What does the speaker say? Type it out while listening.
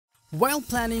While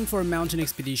planning for a mountain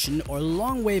expedition or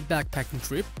long-way backpacking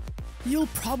trip, you'll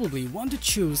probably want to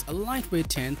choose a lightweight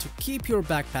tent to keep your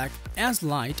backpack as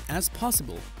light as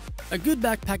possible. A good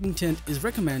backpacking tent is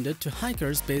recommended to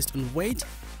hikers based on weight,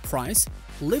 price,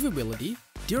 livability,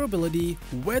 durability,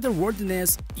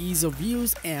 weatherworthiness, ease of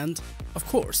use, and, of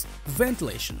course,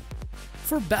 ventilation.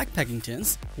 For backpacking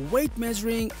tents, weight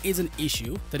measuring is an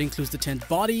issue that includes the tent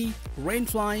body,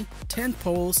 rainfly, tent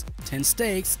poles, tent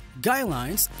stakes, guy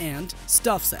lines, and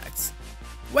stuff sacks.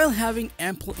 While having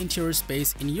ample interior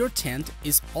space in your tent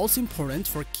is also important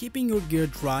for keeping your gear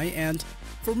dry and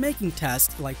for making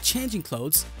tasks like changing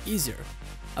clothes easier.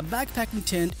 A backpacking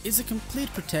tent is a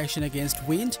complete protection against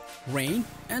wind, rain,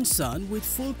 and sun with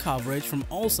full coverage from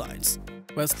all sides.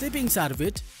 While sleeping inside of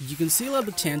it, you can seal up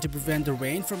the tent to prevent the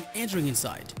rain from entering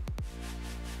inside.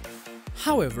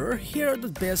 However, here are the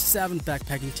best 7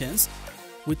 backpacking tents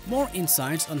with more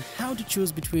insights on how to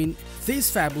choose between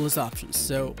these fabulous options.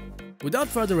 So, without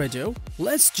further ado,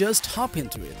 let's just hop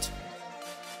into it.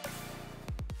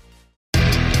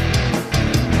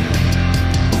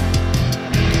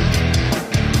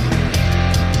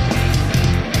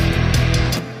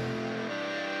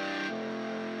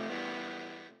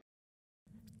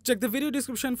 Check the video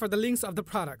description for the links of the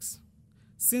products.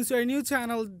 Since you are a new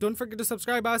channel, don't forget to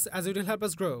subscribe us as it will help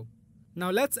us grow.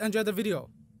 Now let's enjoy the video.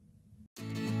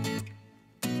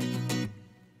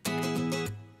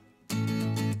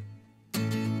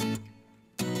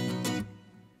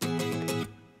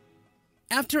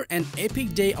 After an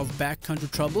epic day of backcountry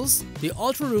troubles, the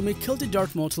ultra-roomy Kelty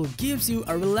Dirt Motel gives you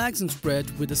a relaxing spread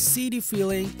with a seedy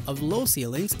feeling of low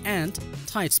ceilings and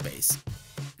tight space.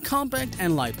 Compact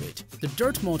and lightweight, the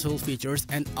Dirt Motel features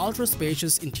an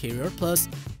ultra-spacious interior plus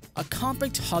a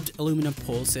compact hubbed aluminum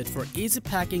pole set for easy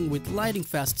packing with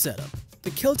lighting-fast setup. The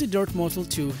Kelty Dirt Motel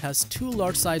 2 has 2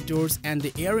 large side doors and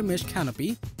the airy mesh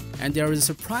canopy, and there is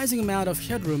a surprising amount of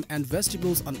headroom and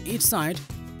vestibules on each side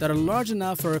that are large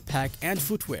enough for a pack and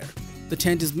footwear. The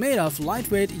tent is made of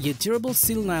lightweight yet durable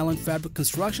seal nylon fabric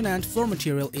construction and floor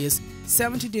material is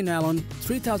 70D nylon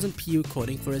 3000 PU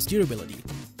coating for its durability.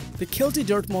 The Kelty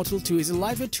Dirt Motel 2 is a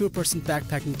lightweight 2%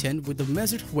 backpacking tent with a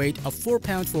measured weight of 4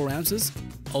 pounds 4 ounces.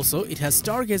 Also, it has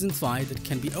stargazing fly that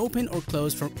can be opened or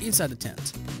closed from inside the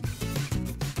tent.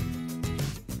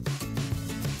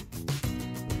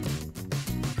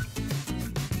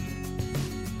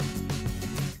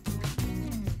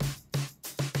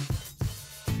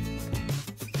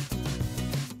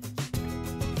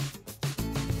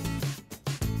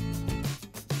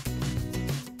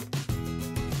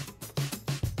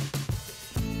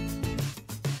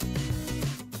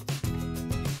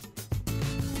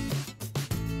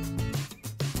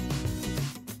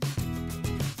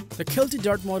 The Kelty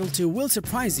Dirt Motel 2 will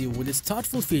surprise you with its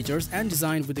thoughtful features and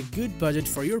design with a good budget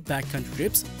for your backcountry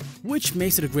trips, which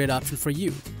makes it a great option for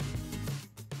you.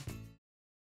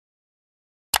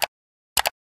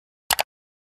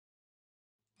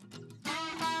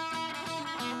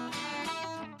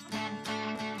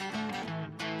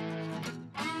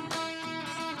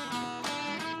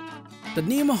 The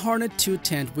Nemo Hornet 2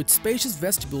 tent with spacious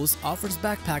vestibules offers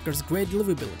backpackers great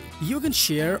livability. You can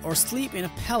share or sleep in a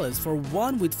palace for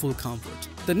one with full comfort.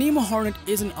 The Nemo Hornet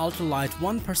is an ultralight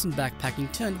 1%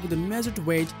 backpacking tent with a measured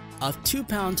weight of 2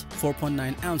 pounds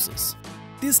 4.9 ounces.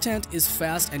 This tent is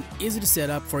fast and easy to set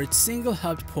up for its single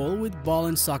hubbed pole with ball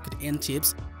and socket end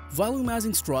tips,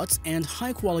 volumizing struts, and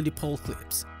high-quality pole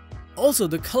clips. Also,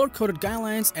 the color-coded guy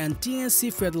lines and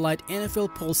TNC Featherlight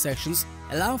NFL pole sections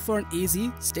allow for an easy,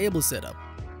 stable setup.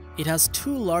 It has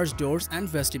 2 large doors and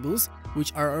vestibules,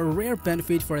 which are a rare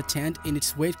benefit for a tent in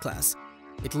its weight class.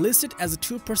 It's listed as a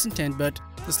 2% tent, but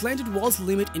the slanted walls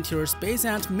limit interior space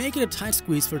and make it a tight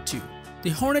squeeze for 2. The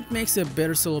Hornet makes a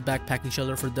better solo backpacking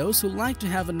shelter for those who like to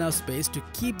have enough space to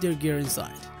keep their gear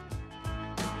inside.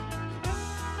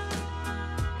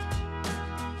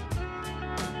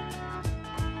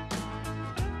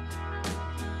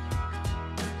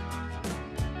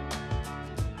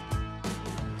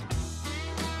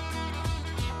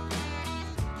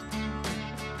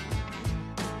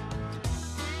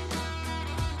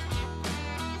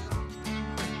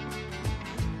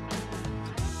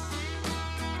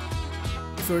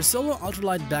 If you're a solo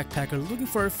ultralight backpacker looking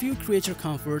for a few creature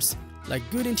comforts like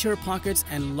good interior pockets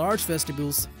and large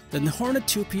vestibules, then the Hornet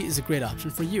 2P is a great option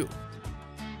for you.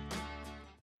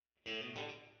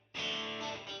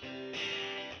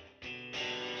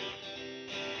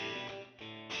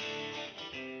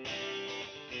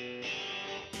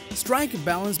 Strike a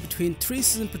balance between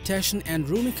 3-season protection and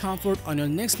roomy comfort on your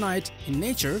next night in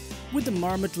nature with the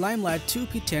Marmot Limelight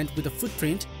 2P tent with a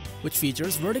footprint which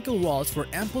features vertical walls for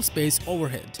ample space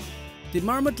overhead. The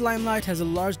Marmot Limelight has a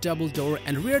large double door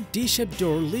and rear D-shaped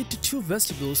door lead to 2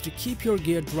 vestibules to keep your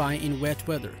gear dry in wet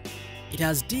weather. It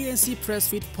has DNC press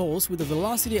fit poles with a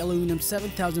Velocity aluminum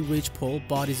 7000 reach pole,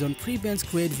 bodies on pre-bent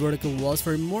grade vertical walls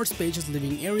for a more spacious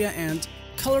living area, and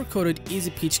color-coded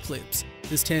easy pitch clips.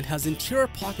 This tent has interior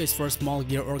pockets for small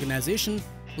gear organization.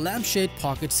 Lampshade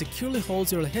pocket securely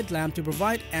holds your headlamp to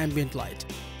provide ambient light.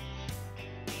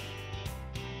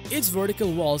 Its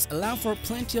vertical walls allow for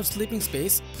plenty of sleeping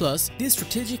space, plus this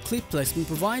strategic clip placement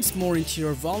provides more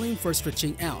interior volume for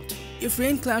stretching out. If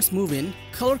rain clouds move in,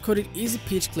 color-coded easy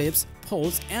pitch clips,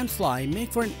 poles and fly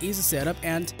make for an easy setup,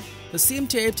 and the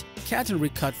seam-taped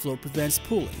catenary cut floor prevents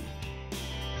pooling.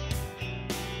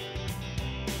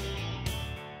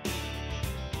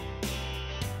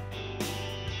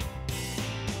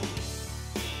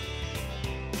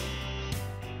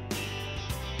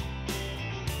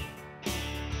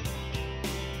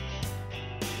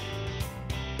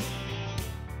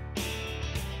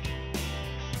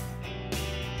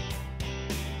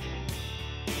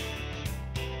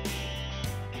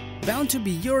 Bound to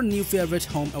be your new favorite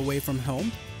home away from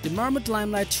home, the Marmot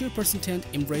Limelight 2-person tent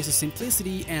embraces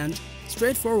simplicity and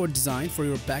straightforward design for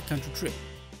your backcountry trip.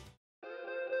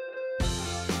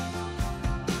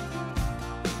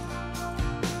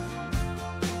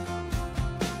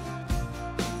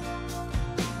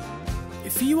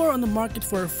 If you are on the market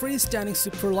for a freestanding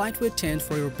super lightweight tent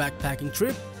for your backpacking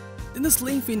trip, then the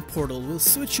Slingfin Portal will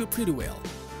suit you pretty well.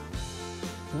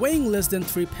 Weighing less than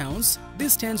 3 pounds,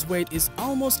 this tent's weight is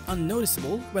almost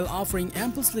unnoticeable while offering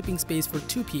ample sleeping space for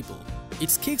 2 people.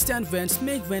 Its kickstand vents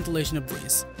make ventilation a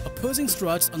breeze. Opposing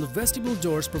struts on the vestibule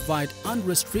doors provide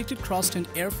unrestricted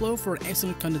cross-tent airflow for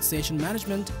excellent condensation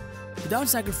management without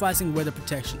sacrificing weather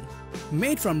protection.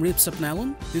 Made from ripstop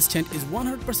nylon, this tent is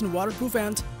 100% waterproof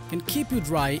and can keep you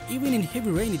dry even in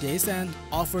heavy rainy days, and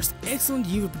offers excellent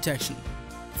UV protection.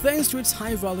 Thanks to its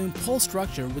high-volume pole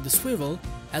structure with the swivel,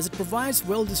 as it provides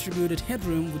well-distributed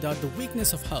headroom without the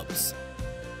weakness of hubs.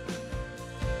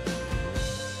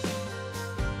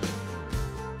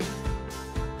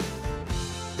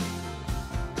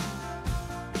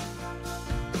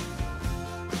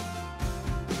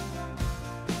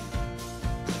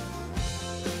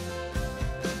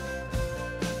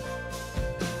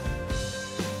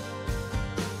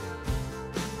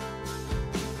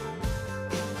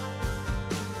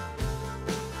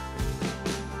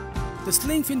 The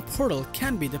Slingfin Portal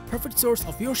can be the perfect source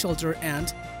of your shelter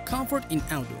and comfort in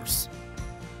outdoors.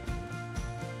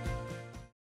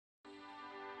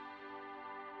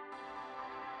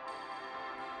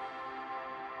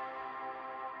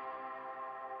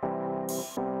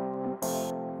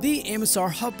 The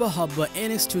MSR Hubba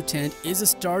NX2 tent is a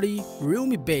sturdy,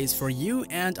 roomy base for you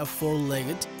and a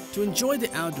 4-legged to enjoy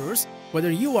the outdoors,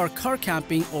 whether you are car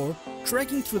camping or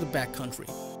trekking through the backcountry.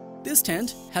 This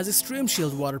tent has extreme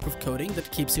shield waterproof coating that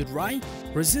keeps you dry,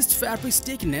 resists fabric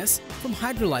stickiness from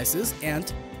hydrolysis,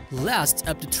 and lasts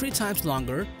up to 3 times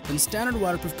longer than standard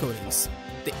waterproof coatings.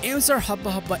 The MSR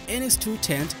Hubba NX2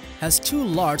 tent has 2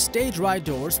 large stay-dry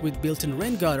doors with built-in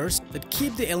rain gutters that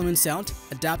keep the elements out.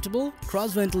 Adaptable,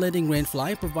 cross-ventilating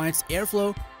rainfly provides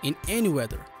airflow in any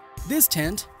weather. This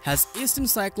tent has Eastern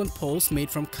Cyclone poles made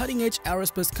from cutting-edge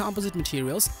aerospace composite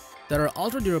materials that are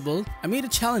ultra-durable amid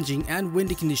challenging and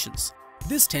windy conditions.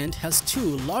 This tent has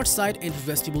 2 large side entry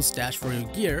vestibule stash for your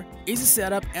gear, easy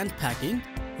setup and packing,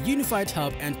 unified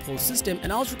hub and pole system,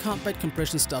 and ultra-compact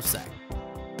compression stuff sack.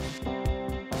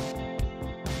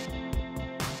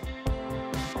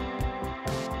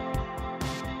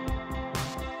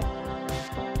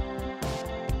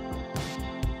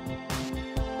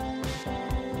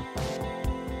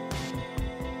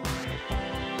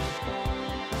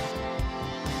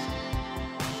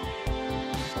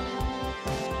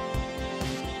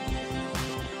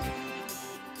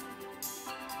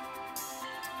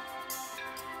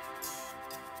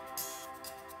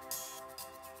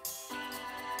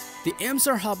 The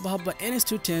MSR Hubba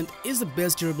NX2 tent is the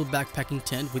best durable backpacking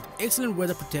tent with excellent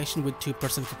weather protection with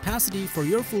 2% capacity for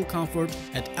your full comfort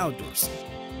at outdoors.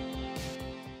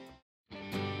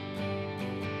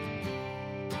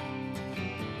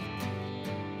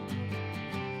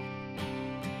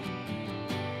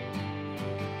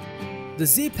 The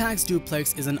Zpacks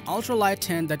Duplex is an ultralight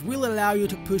tent that will allow you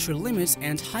to push your limits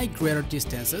and hike greater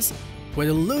distances,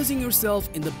 whether losing yourself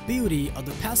in the beauty of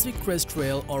the Pacific Crest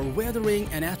Trail or weathering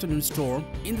an afternoon storm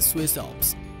in the Swiss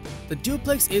Alps. The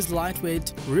Duplex is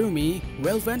lightweight, roomy,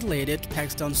 well-ventilated,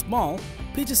 packs down small,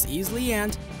 pitches easily,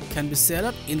 and can be set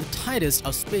up in the tightest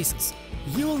of spaces.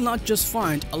 You will not just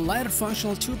find a lighter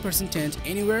functional 2-person tent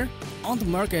anywhere on the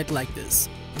market like this.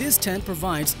 This tent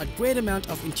provides a great amount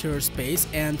of interior space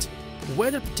and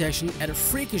weather protection at a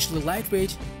freakishly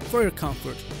lightweight for your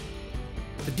comfort.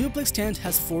 The Duplex tent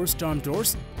has 4 storm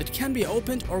doors that can be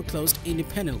opened or closed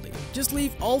independently. Just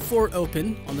leave all 4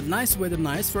 open on the nice weather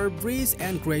nights for a breeze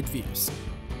and great views.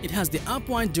 It has the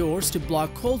upwind doors to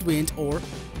block cold wind or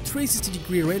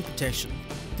 360-degree rain protection.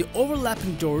 The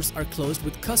overlapping doors are closed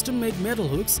with custom-made metal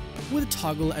hooks with a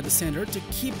toggle at the center to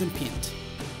keep them pinned.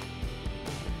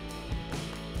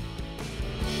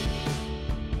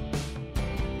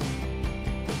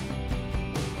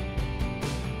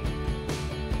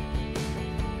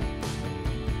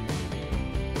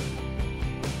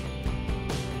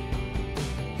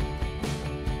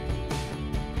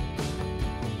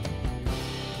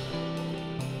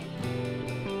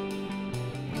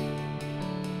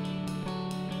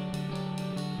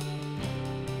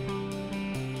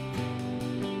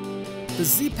 The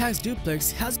Zpacks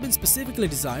Duplex has been specifically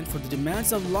designed for the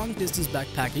demands of long-distance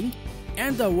backpacking,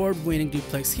 and the award-winning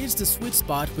Duplex hits the sweet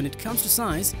spot when it comes to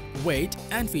size, weight,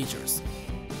 and features.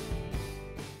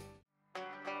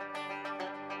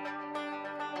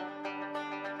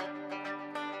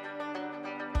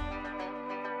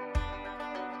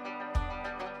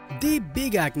 The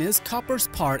Big Agnes Copper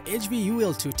Spar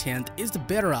HVUL2 tent is the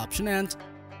better option and,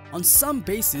 on some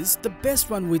bases, the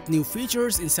best one with new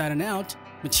features inside and out,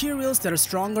 materials that are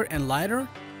stronger and lighter,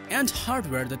 and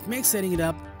hardware that makes setting it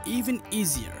up even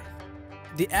easier.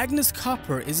 The Agnes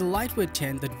Copper is a lightweight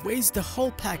tent that weighs the whole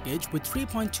package with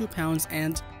 3.2 pounds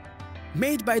and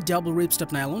made by double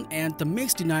ripstop nylon and the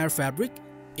mixed denier fabric.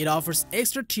 It offers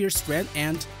extra tear strength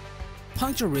and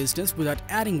puncture resistance without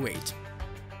adding weight.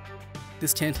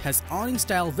 This tent has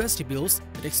awning-style vestibules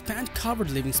that expand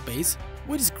covered living space,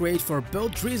 which is great for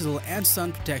both drizzle and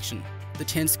sun protection. The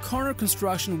tent's corner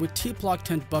construction with T-block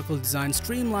tent buckle design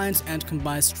streamlines and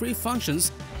combines 3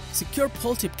 functions: secure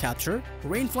pole tip capture,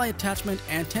 rainfly attachment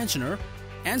and tensioner,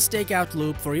 and stakeout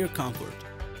loop for your comfort.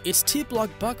 Its T-block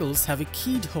buckles have a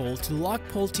keyed hole to lock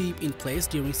pole tip in place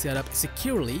during setup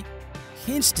securely.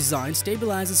 Hinge design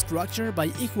stabilizes structure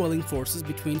by equaling forces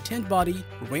between tent body,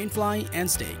 rainfly, and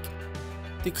stake.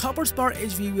 The Copper Spar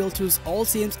HVUL2's all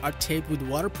seams are taped with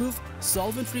waterproof,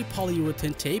 solvent-free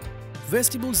polyurethane tape,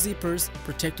 vestibule zippers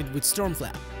protected with storm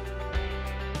flap.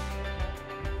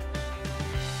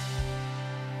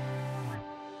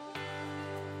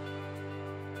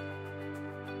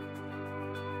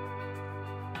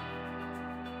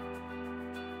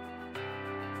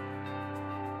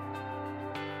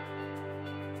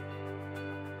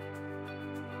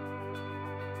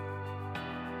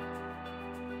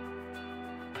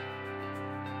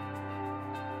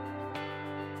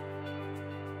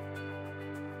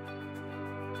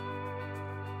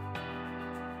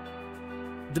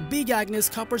 The Big Agnes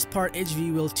Copper Spar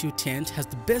HVUL2 tent has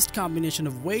the best combination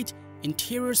of weight,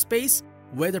 interior space,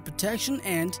 weather protection,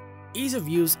 and ease of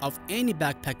use of any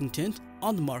backpacking tent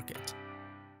on the market.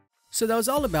 So that was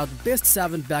all about the best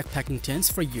 7 backpacking tents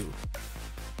for you.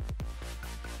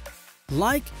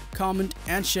 Like, comment,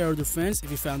 and share with your friends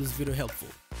if you found this video helpful.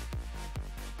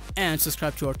 And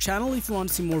subscribe to our channel if you want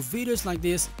to see more videos like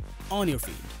this on your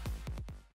feed.